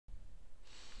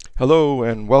Hello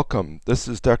and welcome. This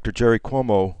is Dr. GERARD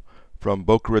CUOMO from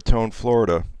Boca Raton,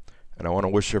 Florida, and I want to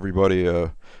wish everybody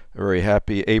a very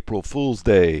happy April Fool's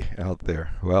Day out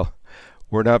there. Well,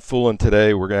 we're not fooling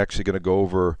today. We're actually going to go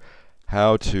over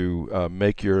how to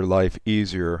make your life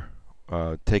easier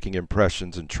taking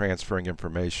impressions and transferring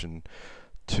information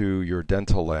to your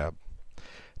dental lab.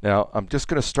 Now, I'm just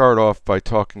going to start off by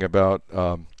talking about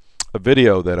a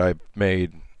video that I've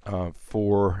made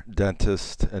for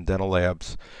dentists and dental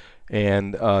labs.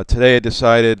 And today I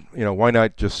decided, why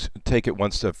not just take it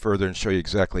one step further and show you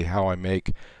exactly how I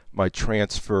make my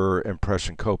transfer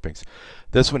impression copings.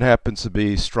 This one happens to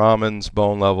be Straumann's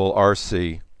Bone Level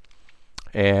RC.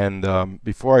 And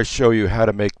before I show you how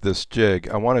to make this jig,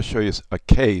 I want to show you a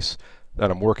case that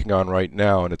I'm working on right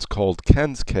now, and it's called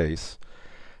Ken's case.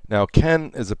 Now,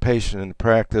 Ken is a patient in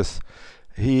practice.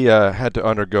 He had to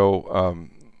undergo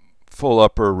full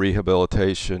upper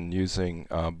rehabilitation using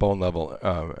bone level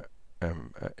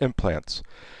implants.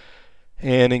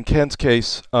 And in Ken's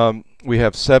case, we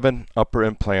have 7 upper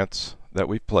implants that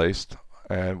we've placed,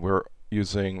 and we're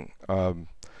using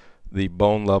the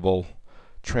bone level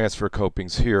transfer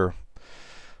copings here.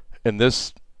 In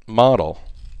this model,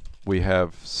 we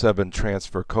have 7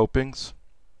 transfer copings,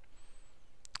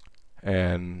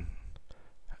 and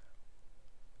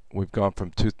we've gone from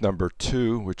tooth number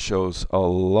 2, which shows a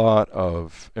lot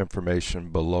of information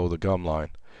below the gum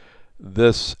line.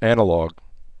 This analog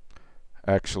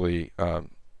actually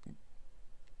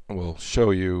will show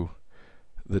you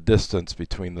the distance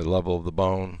between the level of the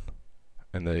bone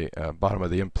and the bottom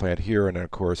of the implant here, and then of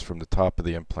course from the top of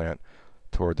the implant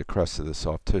toward the crest of the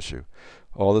soft tissue.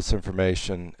 All this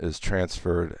information is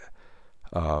transferred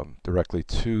directly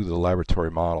to the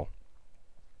laboratory model.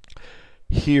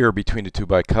 Here between the 2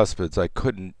 bicuspids, I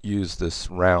couldn't use this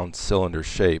round cylinder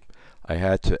shape. I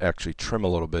had to actually trim a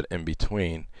little bit in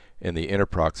between in the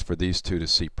interprox for these 2 to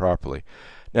see properly.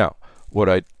 Now, what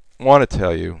I want to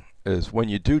tell you is when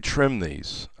you do trim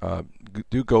these,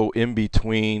 do go in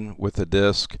between with the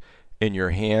disc in your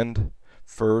hand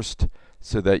first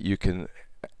so that you can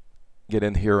get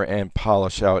in here and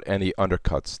polish out any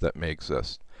undercuts that may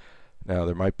exist. Now,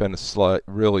 there might have been a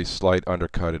really slight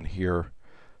undercut in here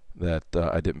that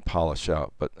I didn't polish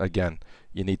out, but again,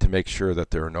 you need to make sure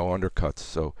that there are no undercuts.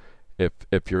 So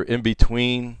if you're in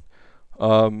between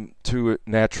 2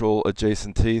 natural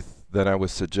adjacent teeth, then I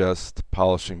would suggest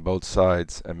polishing both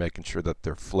sides and making sure that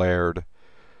they're flared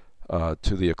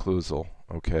to the occlusal,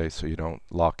 okay, so you don't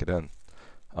lock it in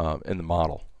the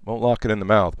model. Won't lock it in the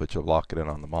mouth, but you'll lock it in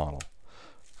on the model.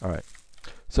 Alright,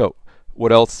 so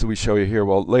what else do we show you here?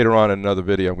 Well, later on in another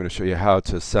video I'm going to show you how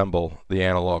to assemble the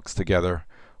analogs together.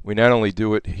 We not only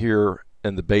do it here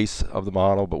in the base of the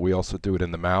model, but we also do it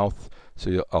in the mouth.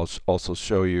 So I'll also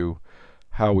show you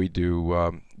how we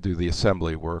do the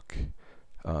assembly work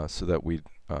so that we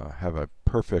have a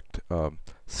perfect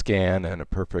scan and a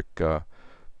perfect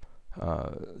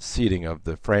seating of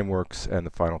the frameworks and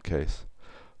the final case.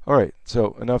 Alright,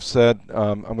 so enough said.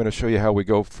 I'm going to show you how we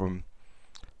go from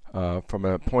a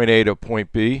point A to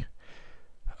point B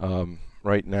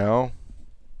right now.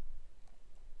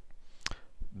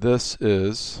 This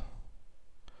is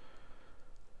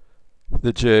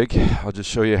the jig. I'll just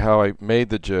show you how I made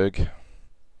the jig.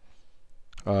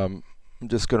 I'm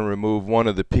just going to remove one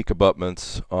of the PICC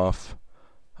abutments off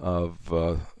of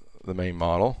the main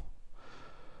model.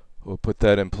 We'll put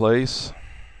that in place.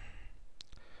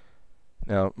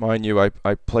 Now, mind you,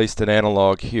 I placed an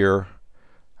analog here.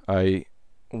 I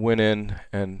went in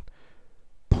and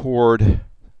poured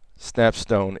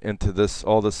snapstone into this.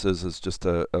 All this is just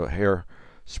a hair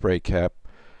spray cap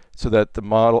so that the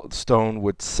model stone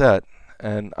would set,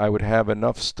 and I would have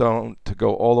enough stone to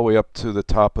go all the way up to the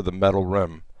top of the metal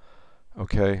rim,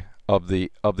 okay, of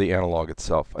the analog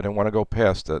itself. I didn't want to go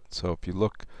past it, so if you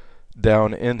look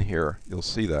down in here, you'll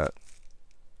see that.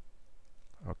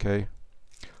 Okay,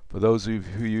 for those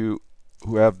of you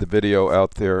who have the video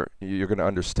out there, you're going to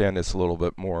understand this a little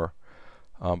bit more.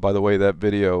 By the way, that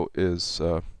video is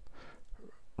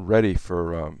ready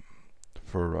for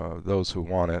those who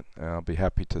want it, and I'll be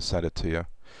happy to send it to you.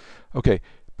 Okay,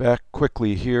 back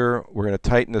quickly here, we're going to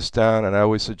tighten this down, and I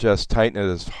always suggest tighten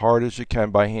it as hard as you can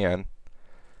by hand,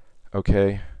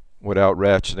 okay, without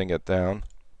ratcheting it down.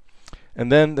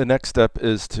 And then the next step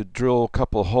is to drill a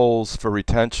couple holes for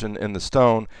retention in the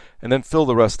stone, and then fill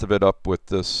the rest of it up with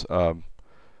this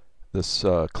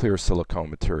clear silicone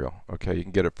material. Okay, you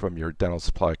can get it from your dental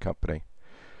supply company.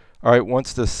 Alright,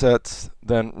 once this sets,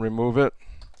 then remove it,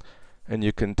 and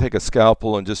you can take a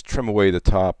scalpel and just trim away the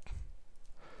top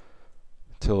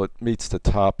till it meets the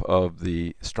top of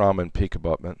the Straumann PICC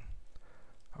abutment.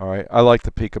 Alright, I like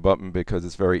the Pica button because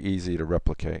it's very easy to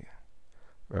replicate.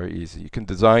 Very easy. You can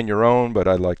design your own, but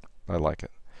I like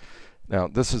it. Now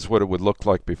this is what it would look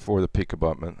like before the Pica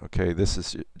button. Okay, this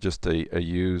is just a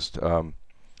used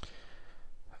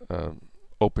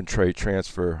open tray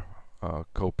transfer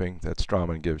coping that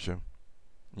Straumann gives you.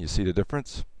 You see the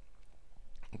difference?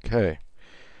 Okay.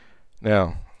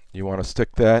 Now you want to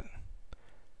stick that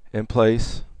in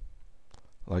place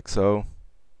like so,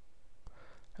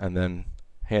 and then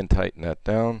hand tighten that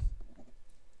down.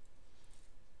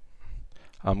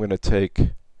 I'm going to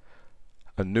take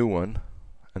a new one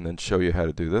and then show you how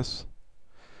to do this.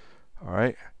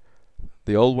 Alright,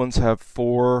 the old ones have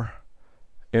 4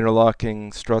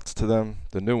 interlocking struts to them.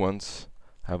 The new ones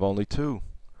have only 2.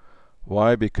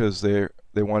 Why? Because they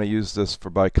want to use this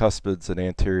for bicuspids and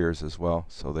anteriors as well.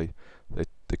 So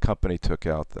the company took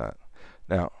out that.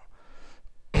 Now,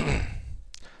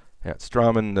 yeah,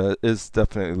 Straumann is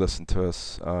definitely listen to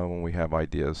us when we have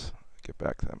ideas. Get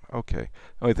back to them. Okay.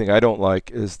 The only thing I don't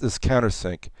like is this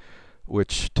countersink,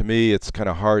 which to me it's kind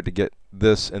of hard to get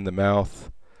this in the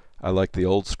mouth. I like the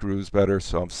old screws better,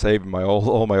 so I'm saving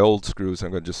all my old screws.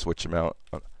 I'm going to just switch them out.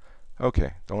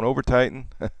 Okay, don't over tighten.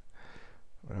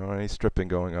 Any stripping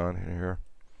going on here.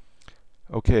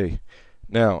 Okay,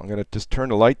 now I'm going to just turn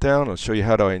the light down. I'll show you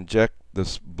how to inject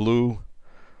this blue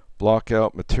block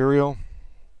out material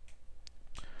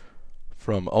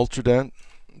from Ultradent.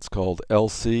 It's called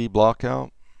LC block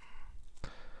out.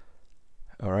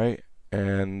 Alright,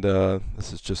 and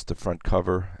this is just the front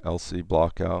cover, LC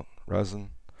block out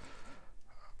resin.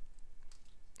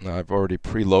 Now I've already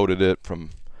preloaded it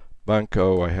from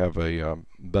Banco. I have a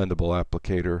bendable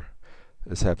applicator.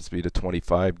 This happens to be the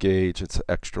 25 gauge. It's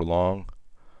extra long.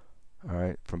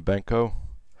 Alright, from Banco.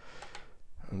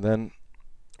 And then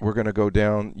we're going to go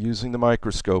down using the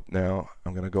microscope now.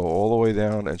 I'm going to go all the way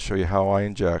down and show you how I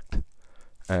inject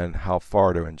and how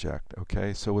far to inject.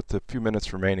 Okay, so with the few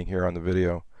minutes remaining here on the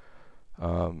video,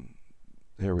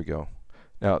 here we go.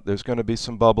 Now there's going to be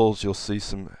some bubbles. You'll see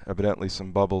evidently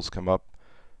some bubbles come up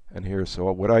and here.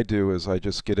 So what I do is I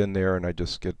just get in there and I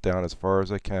just get down as far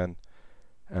as I can,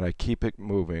 and I keep it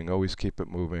moving. Always keep it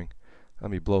moving.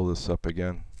 Let me blow this up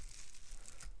again.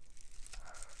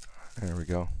 There we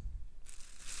go.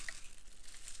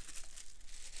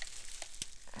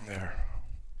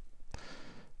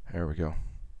 There we go.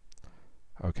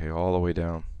 Okay, all the way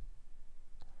down.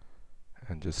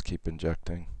 And just keep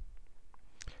injecting.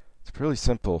 It's really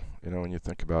simple, when you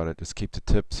think about it. Just keep the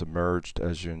tip submerged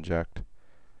as you inject.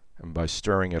 And by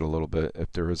stirring it a little bit,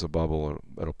 if there is a bubble,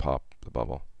 it'll pop the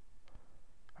bubble.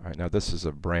 Alright, now this is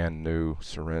a brand new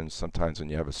syringe. Sometimes when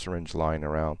you have a syringe lying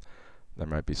around, there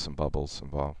might be some bubbles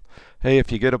involved. Hey,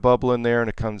 if you get a bubble in there and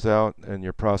it comes out and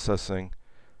you're processing,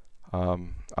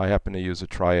 I happen to use a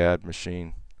triad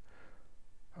machine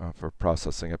for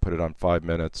processing. I put it on 5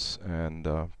 minutes and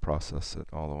process it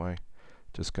all the way.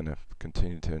 Just going to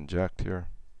continue to inject here.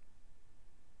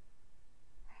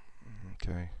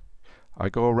 Okay. I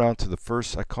go around to the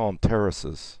first, I call them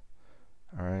terraces.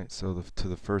 Alright, so to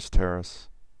the first terrace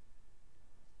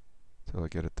till I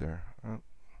get it there.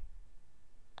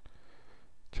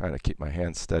 Trying to keep my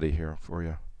hand steady here for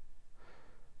you.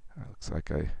 Looks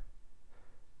like I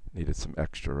needed some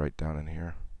extra right down in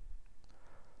here.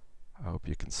 I hope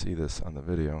you can see this on the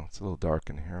video. It's a little dark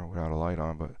in here without a light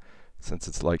on, but since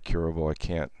it's light curable, I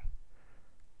can't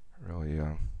really.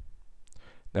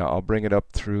 Now I'll bring it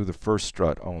up through the first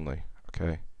strut only.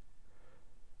 Okay,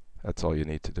 that's all you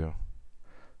need to do.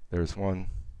 There's one,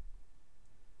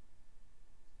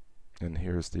 and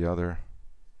here's the other.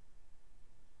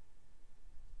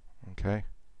 Okay,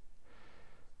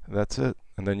 and that's it.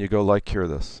 And then you go light cure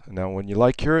this. And now when you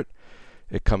light cure it,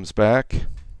 it comes back,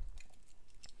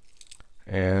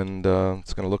 and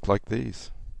it's going to look like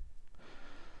these.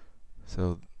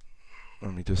 So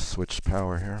let me just switch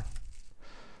power here.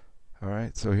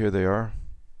 Alright, so here they are.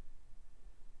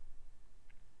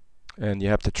 And you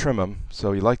have to trim them,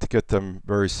 so you like to get them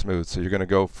very smooth. So you're going to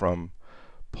go from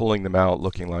pulling them out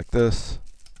looking like this.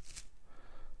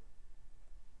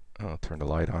 I'll turn the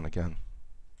light on again.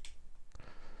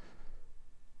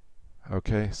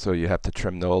 Okay, so you have to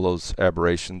trim all those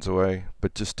aberrations away,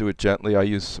 but just do it gently. I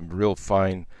use some real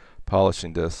fine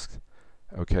polishing discs.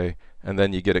 Okay, and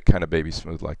then you get it kind of baby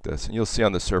smooth like this. And you'll see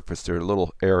on the surface there are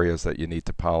little areas that you need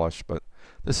to polish, but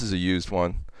this is a used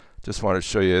one. Just wanted to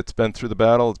show you. It's been through the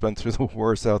battle. It's been through the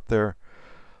wars out there.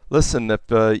 Listen, if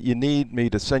you need me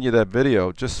to send you that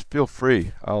video, just feel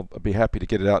free. I'll be happy to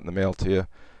get it out in the mail to you.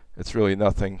 It's really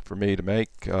nothing for me to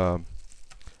make.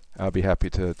 I'll be happy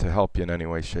to help you in any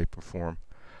way, shape, or form.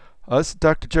 This is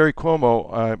Dr. Gerry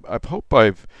Cuomo. I hope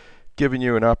I've giving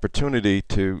you an opportunity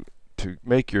to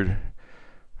make your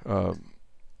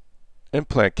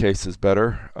implant cases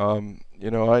better.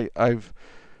 You know, I've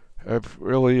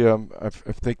really I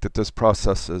think that this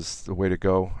process is the way to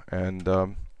go.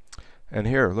 And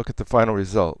here, look at the final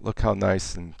result. Look how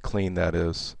nice and clean that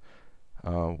is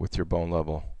with your bone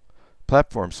level.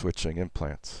 Platform switching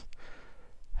implants.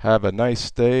 Have a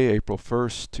nice day, April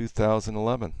 1st,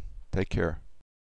 2011. Take care.